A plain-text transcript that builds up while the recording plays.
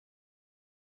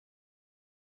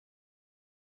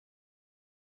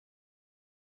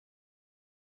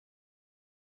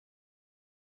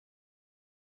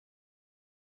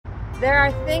There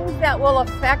are things that will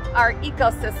affect our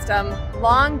ecosystem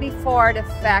long before it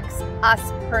affects us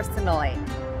personally.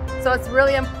 So it's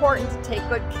really important to take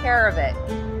good care of it.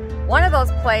 One of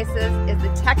those places is the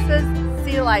Texas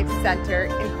Sealife Center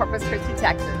in Corpus Christi,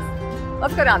 Texas.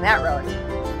 Let's go down that road.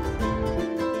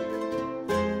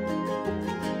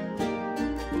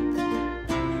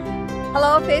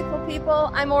 Hello, faithful people.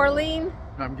 I'm Orlene.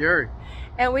 I'm Gary.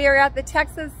 And we are at the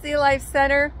Texas Sealife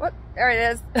Center. Whoop, there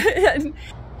it is.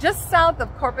 Just south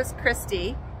of Corpus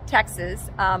Christi,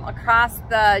 Texas, across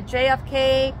the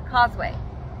JFK Causeway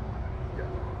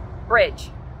Bridge.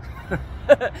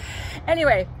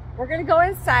 Anyway, we're going to go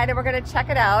inside and we're going to check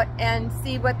it out and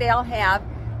see what they all have.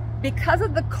 Because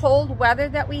of the cold weather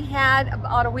that we had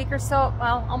about a week or so,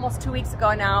 well, almost 2 weeks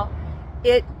ago now,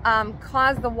 it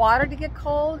caused the water to get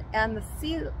cold, and the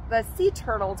sea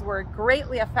turtles were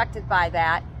greatly affected by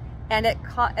that, and it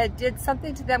did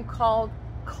something to them called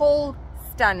cold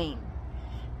stunning.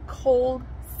 Cold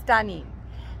stunning.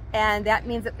 And that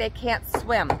means that they can't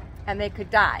swim and they could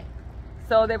die.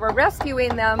 So they were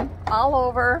rescuing them all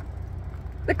over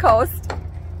the coast,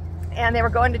 and they were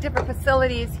going to different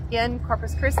facilities in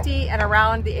Corpus Christi and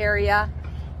around the area,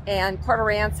 and Port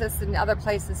Aransas and other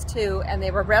places too, and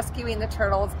they were rescuing the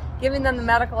turtles, giving them the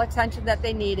medical attention that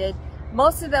they needed.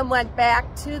 Most of them went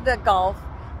back to the Gulf,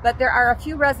 but there are a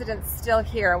few residents still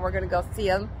here, and we're going to go see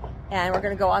them, and we're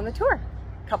going to go on the tour.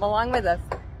 Come along with us.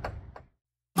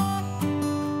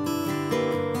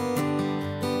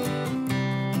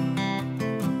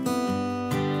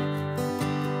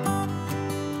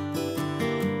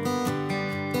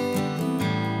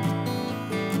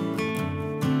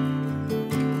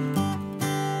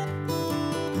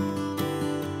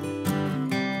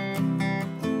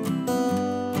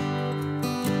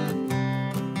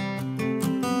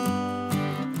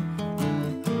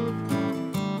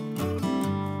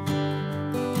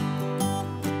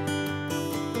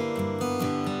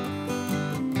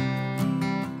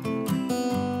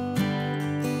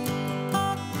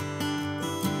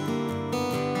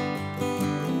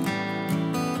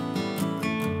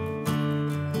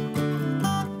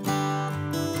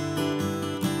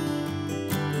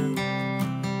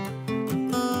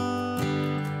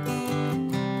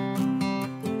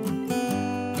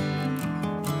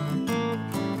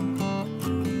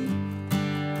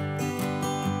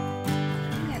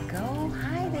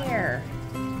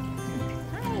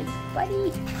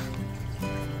 Buddy.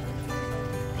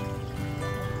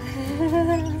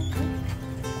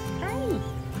 Hi.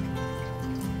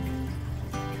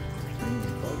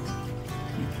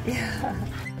 Yeah.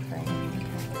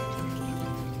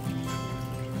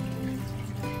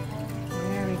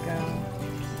 There we go.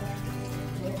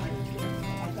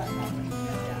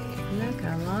 Look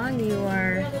how long you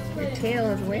are. Your tail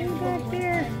is way back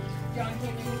there.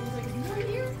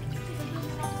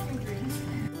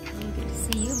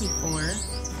 You before.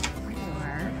 There you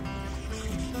are.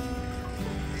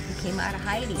 You came out of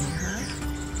hiding, huh?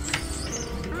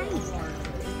 Hi.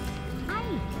 Hi.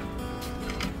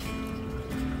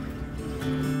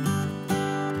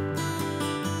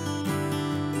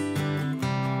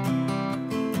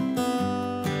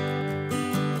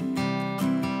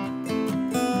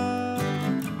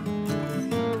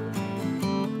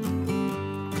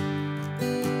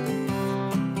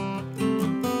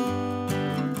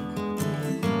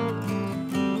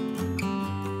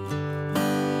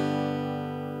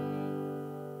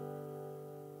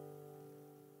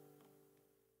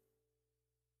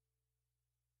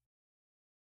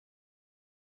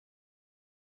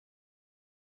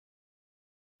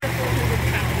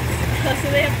 So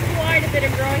they have quite a bit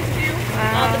of growing to do.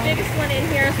 Wow. The biggest one in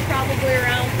here is probably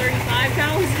around 35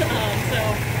 pounds.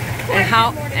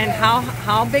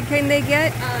 How big can they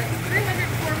get? 300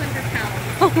 to 400 pounds.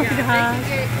 Oh my gosh.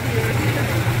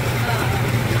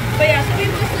 But yeah, so we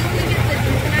mostly only get the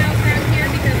juveniles around here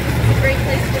because this is a great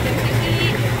place for them to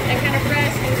eat and kind of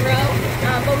rest and grow.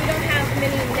 But we don't have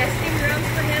many nesting grounds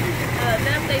for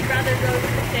they'd rather go to,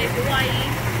 say, Hawaii,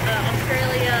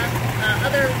 Australia,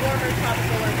 other warmer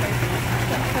tropical places.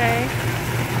 Okay.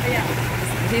 Yeah.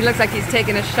 He looks like he's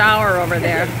taking a shower over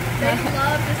there. They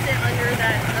love to sit under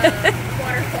that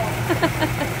waterfall.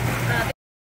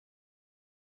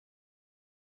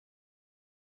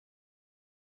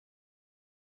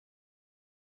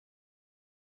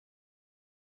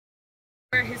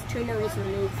 Where his tumor was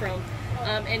removed from,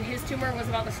 and his tumor was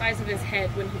about the size of his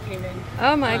head when he came in.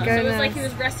 Oh my goodness. So it was like he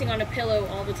was resting on a pillow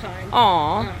all the time.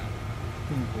 Aww.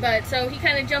 But so he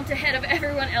kind of jumped ahead of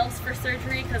everyone else for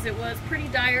surgery because it was pretty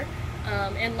dire.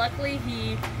 And luckily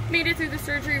he made it through the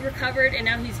surgery, recovered, and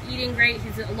now he's eating great.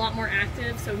 He's a lot more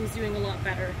active, so he's doing a lot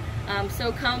better.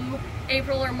 So come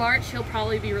April or March, he'll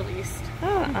probably be released.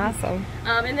 Oh, awesome.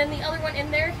 And then the other one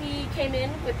in there, he came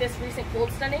in with this recent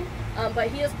cold stunning, but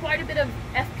he has quite a bit of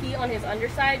FP on his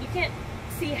underside. You can't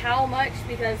see how much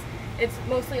because it's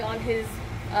mostly on his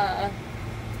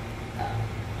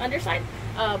underside,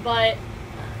 but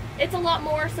it's a lot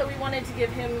more, so we wanted to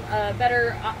give him a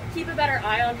better, keep a better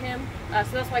eye on him,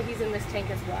 so that's why he's in this tank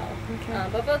as well. Okay.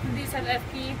 But both of these have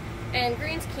FP, and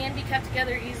greens can be kept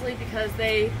together easily because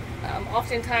they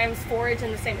oftentimes forage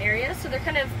in the same area, so they're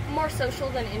kind of more social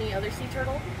than any other sea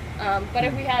turtle. But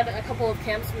if we had a couple of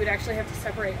Kemps, we would actually have to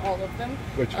separate all of them.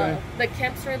 Which kind? The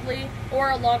Kemp's Ridley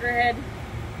or a loggerhead,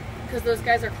 because those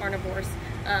guys are carnivores.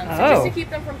 So just to keep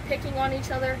them from picking on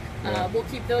each other, we'll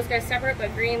keep those guys separate,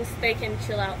 but greens, they can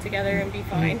chill out together and be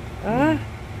fine.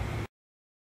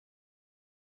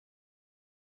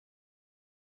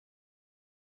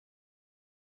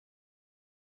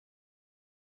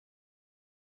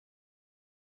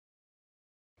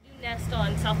 Nest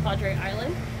on South Padre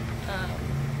Island,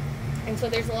 and so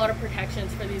there's a lot of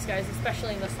protections for these guys,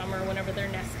 especially in the summer whenever they're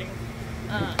nesting.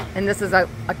 And this is a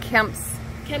Kemp's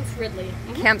Ridley.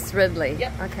 Kemp's Ridley.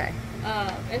 Yep. Okay.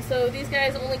 And so these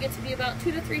guys only get to be about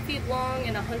 2 to 3 feet long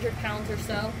and 100 pounds or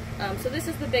so. So this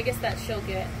is the biggest that she'll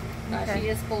get. She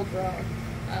is full grown.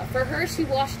 For her, she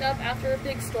washed up after a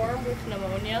big storm with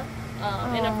pneumonia,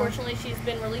 and unfortunately she's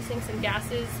been releasing some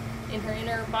gases in her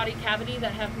inner body cavity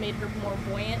that have made her more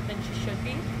buoyant than she should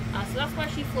be. So that's why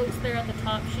she floats there at the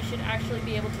top. She should actually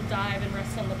be able to dive and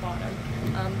rest on the bottom.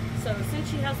 So since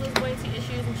she has those buoyancy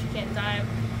issues and she can't dive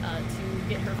to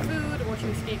get her food or to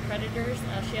escape predators,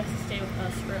 she has to stay with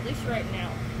us for at least right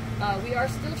now. We are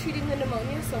still treating the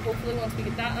pneumonia, so hopefully once we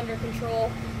get that under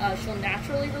control, she'll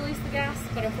naturally release the gas,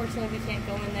 but unfortunately we can't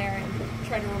go in there and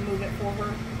try to remove it for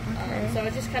her. So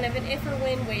it's just kind of an if or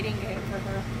when waiting game for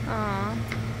her. Aww.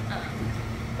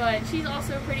 But she's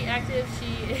also pretty active. She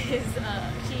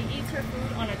eats her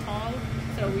food on a tong.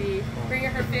 So we bring her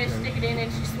her fish, stick it in,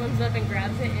 and she swims up and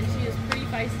grabs it. And she is pretty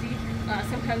feisty.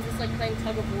 Sometimes it's like playing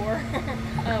tug of war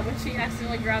when she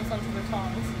accidentally grabs onto the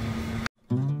tongs.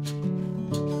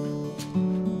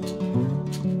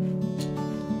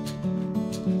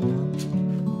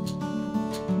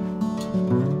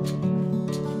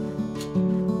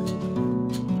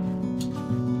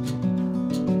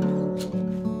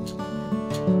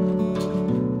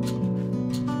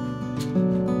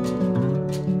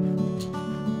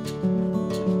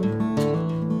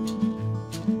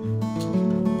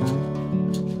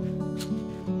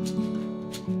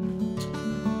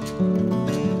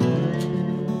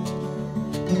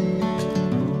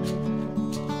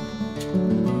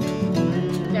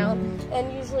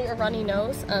 Runny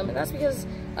nose, and that's because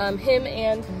him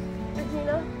and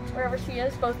Regina, wherever she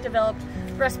is, both developed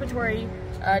respiratory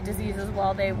diseases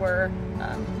while they were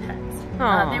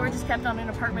pets. They were just kept on an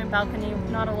apartment balcony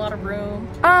with not a lot of room,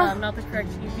 not the correct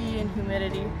UV and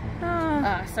humidity,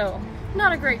 so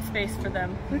not a great space for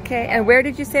them. Okay, and where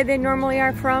did you say they normally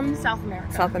are from? South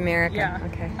America. South America, yeah.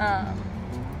 Okay.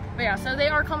 But yeah, so they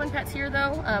are common pets here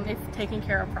though, if taken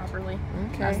care of properly.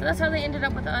 Okay. So that's how they ended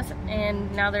up with us,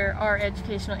 and now they're our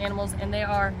educational animals, and they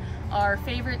are our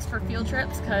favorites for field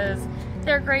trips because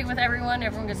they're great with everyone.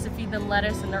 Everyone gets to feed them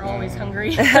lettuce and they're always hungry.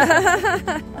 An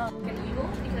eagle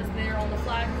because they're on the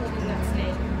flag holding that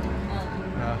snake.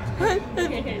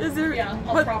 Is there, yeah,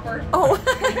 all proper. Oh,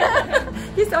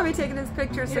 he saw me taking his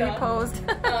picture, so he posed.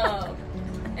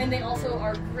 And they also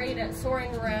are great at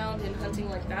soaring around and hunting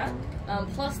like that.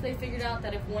 Plus, they figured out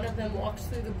that if one of them walks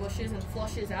through the bushes and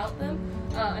flushes out them,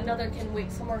 another can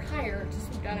wait somewhere higher to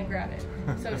swoop down and grab it.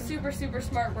 So super, super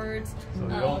smart birds. So you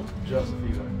don't just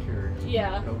feed on carrion.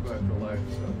 Yeah. They'll go after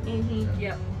livestock.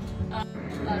 Yep.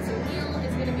 So Neil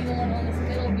is going to be the one on this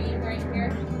middle beam right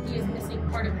here. He is missing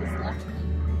part of his left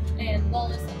eye. And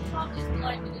Wallace on top is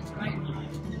blind in his right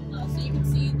eye. So you can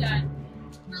see that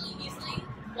really easily.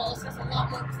 Wallace has a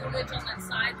lot more plumage on that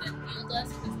side than Neil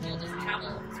does because Neil doesn't have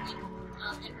all of his wings.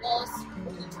 And Wallace,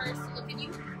 when he turns to look at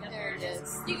you, there it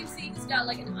is. You can see he's got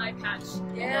like an eye patch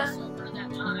almost over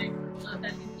that eye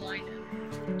that he's blind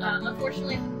in.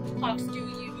 Unfortunately, hawks do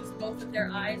use both of their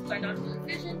eyes, binocular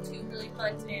vision, to really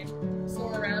hunt and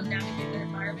soar around, navigate their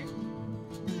environment.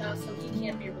 So he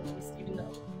can be released even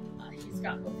though he's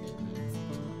got both his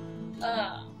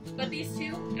eyes. But these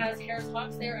two, as Harris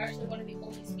hawks, they are actually one of the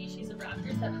only species of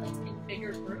raptors that hunts in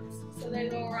bigger groups. So they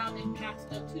go around in packs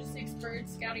of 2 to 6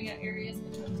 birds, scouting out areas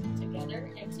and hunting together,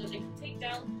 and so they can take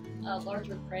down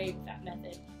larger prey with that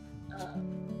method,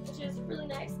 which is really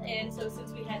nice. And so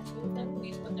since we had 2 of them,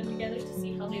 we put them together to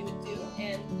see how they would do,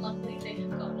 and luckily they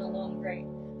have gotten along great.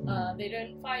 They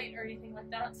didn't fight or anything like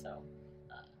that, so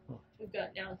we've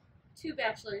got now 2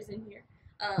 bachelors in here.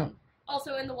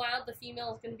 Also in the wild, the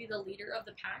female is going to be the leader of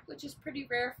the pack, which is pretty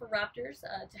rare for raptors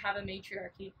to have a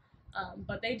matriarchy,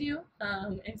 but they do,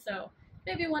 and so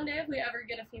maybe one day if we ever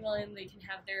get a female in, they can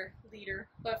have their leader,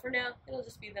 but for now, it'll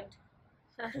just be them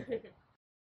 2.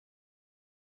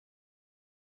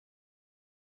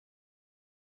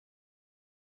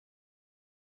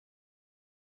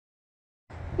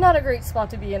 Not a great spot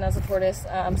to be in as a tortoise,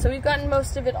 so we've gotten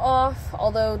most of it off,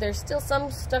 although there's still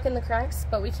some stuck in the cracks,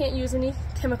 but we can't use any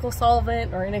chemical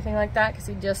solvent or anything like that because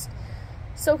he'd just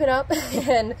soak it up,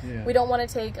 and we don't want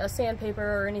to take a sandpaper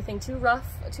or anything too rough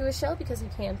to his shell because he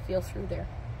can feel through there.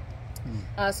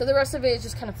 So the rest of it is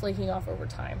just kind of flaking off over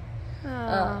time.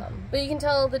 But you can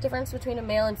tell the difference between a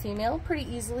male and female pretty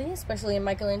easily, especially in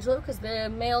Michelangelo, because the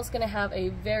male's going to have a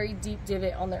very deep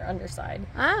divot on their underside.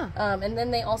 And then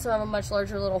they also have a much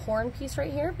larger little horn piece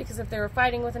right here, because if they were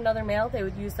fighting with another male, they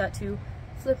would use that to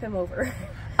flip him over.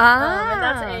 And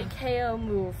that's a KO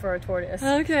move for a tortoise.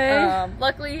 Okay.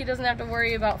 Luckily, he doesn't have to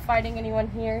worry about fighting anyone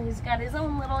here. He's got his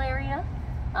own little area.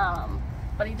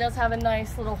 But he does have a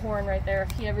nice little horn right there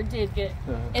if he ever did get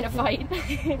in a fight.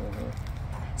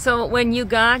 So when you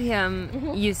got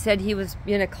him, you said he was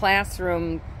in a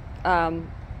classroom.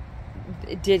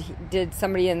 Did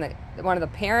somebody in one of the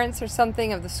parents or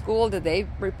something of the school, did they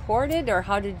report it, or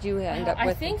how did you end up with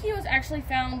I think he was actually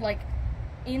found like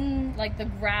in like the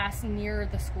grass near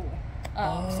the school.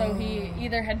 So he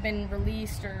either had been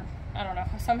released or I don't know,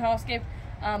 somehow escaped.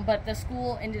 But the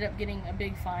school ended up getting a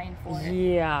big fine for it.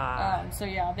 Yeah. So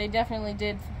yeah, they definitely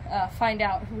did find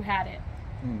out who had it.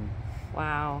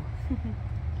 Wow.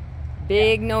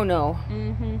 Big no-no.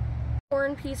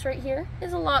 Horn piece right here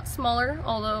is a lot smaller,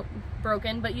 although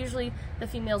broken, but usually the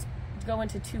females go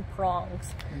into 2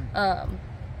 prongs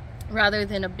rather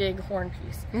than a big horn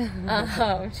piece.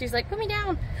 She's like, put me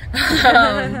down.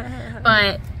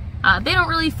 But they don't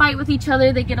really fight with each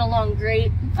other. They get along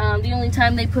great. The only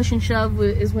time they push and shove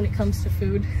is when it comes to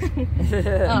food.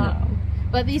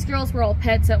 But these girls were all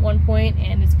pets at one point,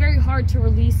 and it's very hard to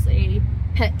release a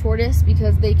pet tortoise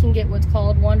because they can get what's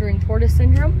called wandering tortoise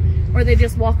syndrome, where they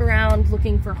just walk around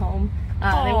looking for home.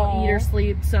 They won't eat or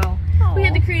sleep, so we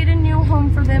had to create a new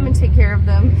home for them and take care of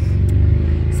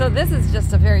them. So this is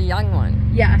just a very young one.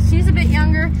 Yeah, she's a bit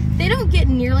younger. They don't get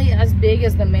nearly as big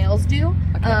as the males do.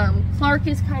 Clark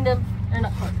is kind of, or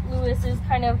not Clark, Lewis is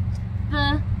kind of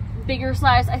the bigger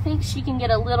size. I think she can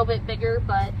get a little bit bigger,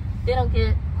 but they don't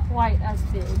get quite as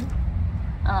big.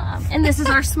 And this is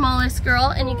our smallest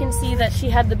girl, and you can see that she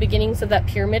had the beginnings of that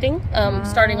pyramiding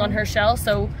starting on her shell,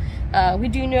 so we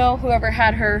do know whoever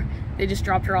had her, they just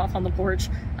dropped her off on the porch,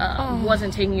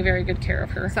 wasn't taking very good care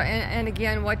of her. So, and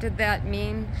again, what did that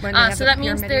mean? When so that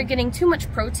means they're getting too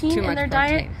much protein in their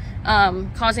diet,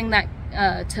 causing that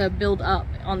to build up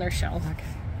on their shell,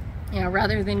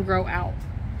 rather than grow out.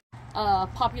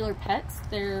 Popular pets,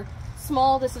 they're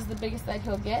small, this is the biggest that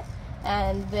he'll get.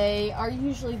 And they are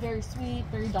usually very sweet,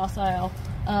 very docile.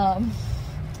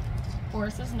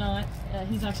 Boris is not.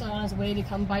 He's actually on his way to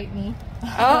come bite me.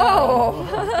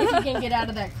 If he can get out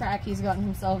of that crack he's gotten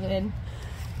himself in.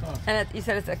 And you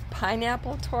said it's a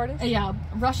pineapple tortoise? Yeah,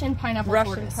 Russian pineapple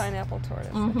tortoise. Russian pineapple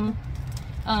tortoise.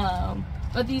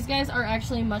 But these guys are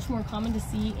actually much more common to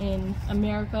see in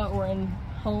America or in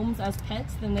homes as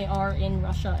pets than they are in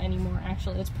Russia anymore,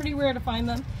 actually. It's pretty rare to find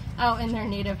them out in their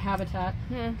native habitat.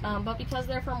 But because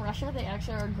they're from Russia, they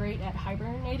actually are great at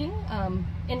hibernating.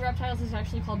 In reptiles, it's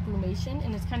actually called brumation,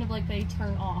 and it's kind of like they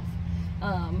turn off.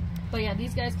 But yeah,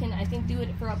 these guys can, I think, do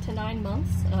it for up to 9 months,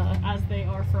 as they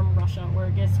are from Russia, where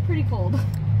it gets pretty cold.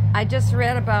 I just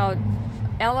read about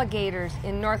alligators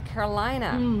in North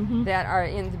Carolina that are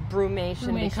in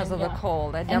brumation because of the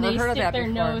cold. I'd never heard of that before.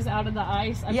 And they stick their nose out of the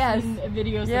ice. I've seen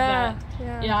videos of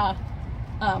that.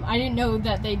 I didn't know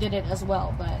that they did it as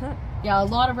well, but yeah, a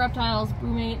lot of reptiles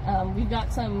brumate. We've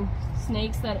got some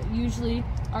snakes that usually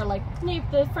are like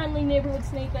the friendly neighborhood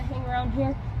snake that hang around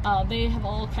here. They have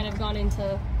all kind of gone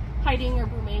into hiding or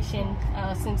brumation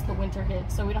since the winter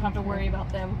hit, so we don't have to worry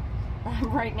about them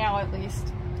right now, at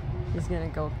least. He's gonna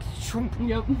go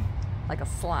like a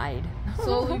slide.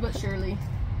 Slowly but surely.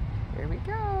 Here we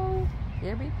go.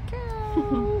 Here we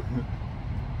go.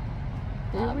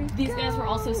 These guys were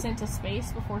also sent to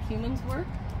space before humans were.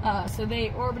 So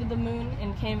they orbited the moon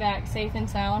and came back safe and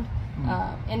sound.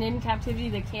 And in captivity,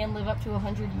 they can live up to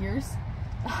 100 years.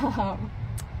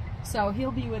 So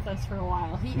he'll be with us for a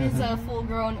while. He is a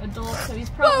full-grown adult, so he's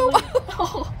probably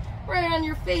right on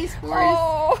your face,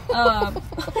 Boris.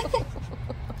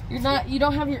 You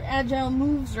don't have your agile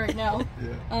moves right now.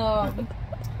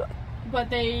 But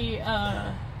they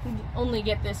only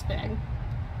get this big.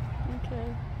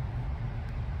 Okay.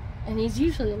 and he's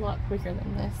usually a lot quicker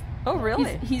than this. Oh,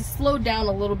 really? He's slowed down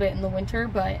a little bit in the winter,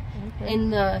 but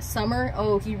in the summer,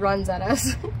 oh, he runs at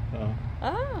us.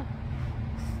 Oh.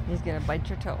 He's gonna bite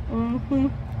your toe.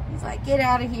 He's like, get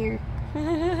out of here.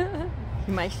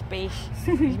 My space.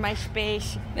 He's my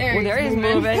space. There he's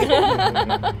moving.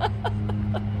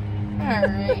 All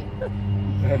right.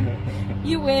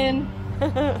 You win.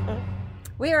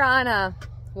 We are on a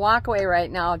walkway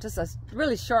right now, just a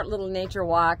really short little nature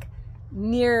walk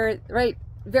very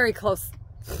close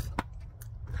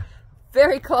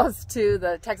to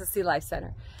the Texas Sealife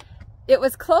Center. It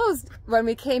was closed when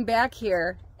we came back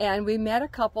here, and we met a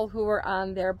couple who were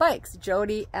on their bikes,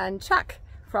 Jody and Chuck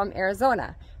from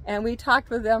Arizona, and we talked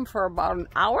with them for about an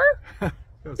hour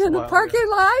in the parking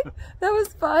lot. That was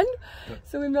fun.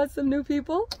 So we met some new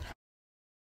people.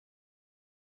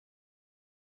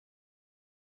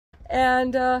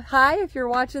 And hi, if you're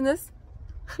watching this.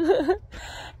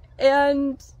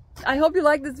 And I hope you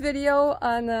like this video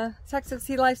on the Texas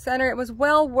Sealife Center. It was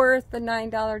well worth the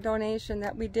 $9 donation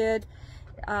that we did,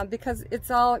 because it's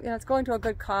all, it's going to a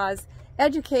good cause.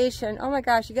 Education, oh my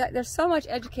gosh, there's so much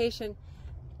education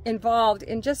involved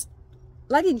in just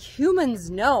letting humans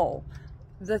know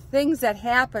the things that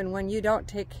happen when you don't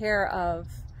take care of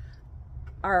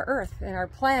our earth and our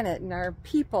planet and our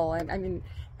people, and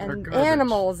and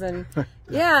animals, and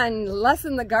and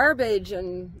lessen the garbage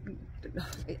and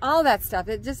all that stuff.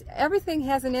 It just, everything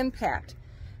has an impact.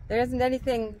 There isn't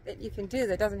anything that you can do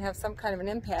that doesn't have some kind of an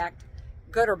impact,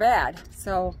 good or bad.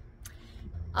 So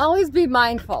always be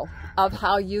mindful of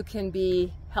how you can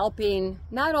be helping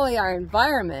not only our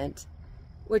environment,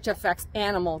 which affects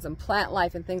animals and plant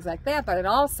life and things like that, but it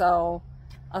also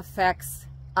affects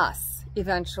us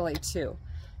eventually too.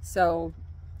 So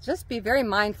just be very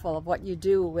mindful of what you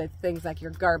do with things like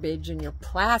your garbage and your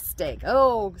plastic.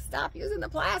 Oh, stop using the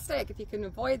plastic. If you can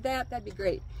avoid that, that'd be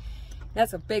great.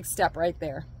 That's a big step right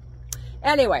there.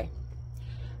 Anyway,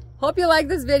 hope you liked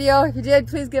this video. If you did,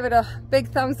 please give it a big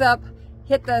thumbs up.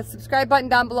 Hit the subscribe button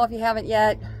down below if you haven't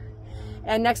yet.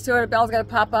 And next to it, a bell's gonna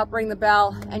pop up, ring the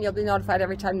bell, and you'll be notified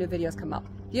every time new videos come up.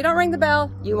 If you don't ring the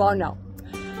bell, you won't know.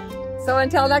 So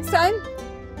until next time,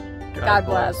 God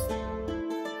bless.